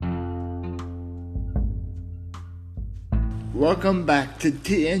Welcome back to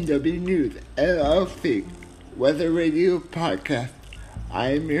TNW News LLC Weather Radio Podcast.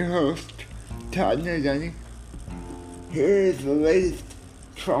 I am your host, Todd Nardoni. Here is the latest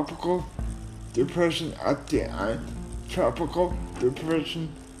tropical depression update on Tropical Depression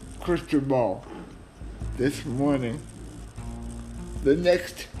Cristobal this morning. The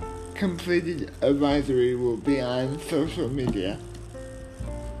next completed advisory will be on social media.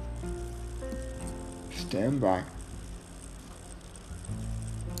 Stand by.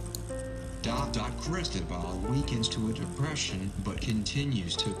 Cristobal weakens to a depression but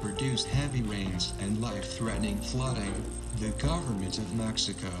continues to produce heavy rains and life-threatening flooding. The government of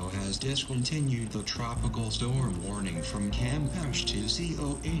Mexico has discontinued the tropical storm warning from Campeche to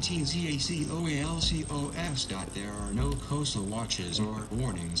COATZACOALCOS. There are no coastal watches or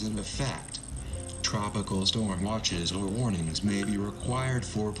warnings in effect. Tropical storm watches or warnings may be required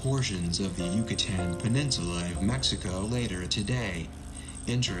for portions of the Yucatan Peninsula of Mexico later today.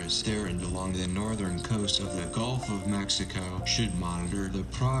 Interested and along the northern coast of the Gulf of Mexico should monitor the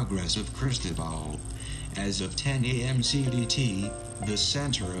progress of Cristobal. As of 10 a.m. CDT, the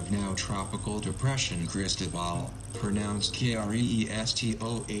center of now tropical depression Cristobal, pronounced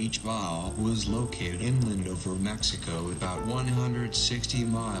Krestoh Bal, was located inland over Mexico about 160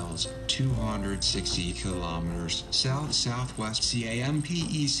 miles, 260 kilometers south-southwest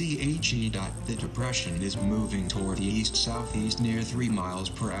CAMPECHE. The depression is moving toward east-southeast near 3 miles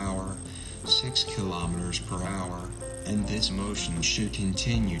per hour, 6 kilometers per hour, and this motion should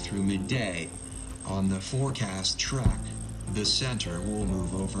continue through midday. On the forecast track, the center will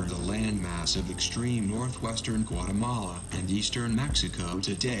move over the landmass of extreme northwestern Guatemala and eastern Mexico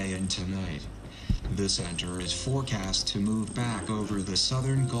today and tonight. The center is forecast to move back over the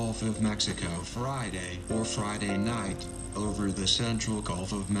southern Gulf of Mexico Friday or Friday night, over the central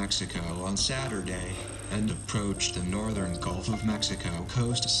Gulf of Mexico on Saturday, and approach the northern Gulf of Mexico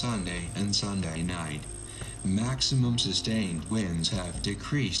coast Sunday and Sunday night. Maximum sustained winds have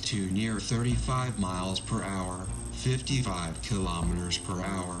decreased to near 35 miles per hour, 55 kilometers per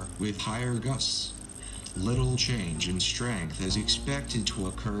hour, with higher gusts. Little change in strength is expected to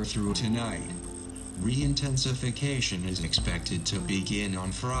occur through tonight. Re-intensification is expected to begin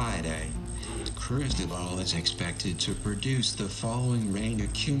on Friday. Cristobal is expected to produce the following rain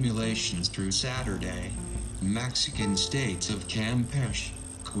accumulations through Saturday. Mexican states of Campeche,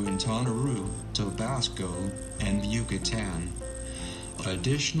 Quintana Roo, Tabasco, and Yucatan.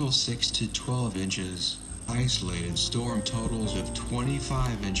 Additional 6 to 12 inches. Isolated storm totals of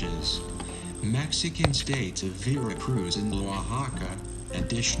 25 inches. Mexican states of Veracruz and Oaxaca.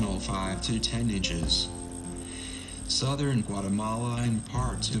 Additional 5 to 10 inches. Southern Guatemala and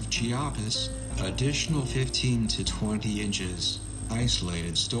parts of Chiapas. Additional 15 to 20 inches.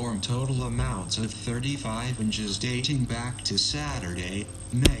 Isolated storm total amounts of 35 inches dating back to Saturday,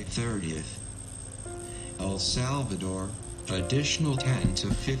 May 30th. El Salvador, additional 10 to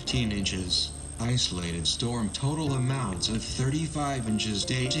 15 inches. Isolated storm total amounts of 35 inches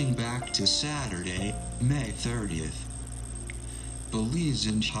dating back to Saturday, May 30th. Belize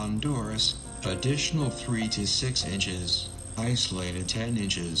and Honduras, additional 3 to 6 inches. Isolated 10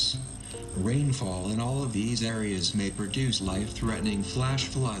 inches. Rainfall in all of these areas may produce life-threatening flash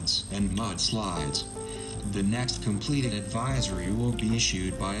floods and mudslides. The next completed advisory will be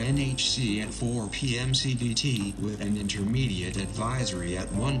issued by NHC at 4 p.m. CDT with an intermediate advisory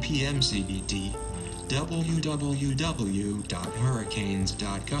at 1 p.m. CDT.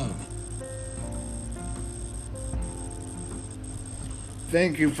 www.hurricanes.gov.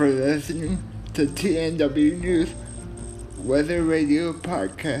 Thank you for listening to TNW News Weather Radio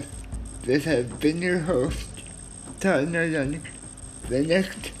Podcast. This has been your host, Todd Nardoni. The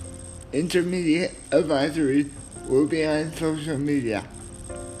next intermediate advisory will be on social media.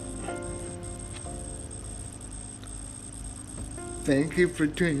 Thank you for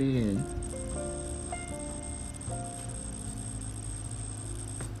tuning in.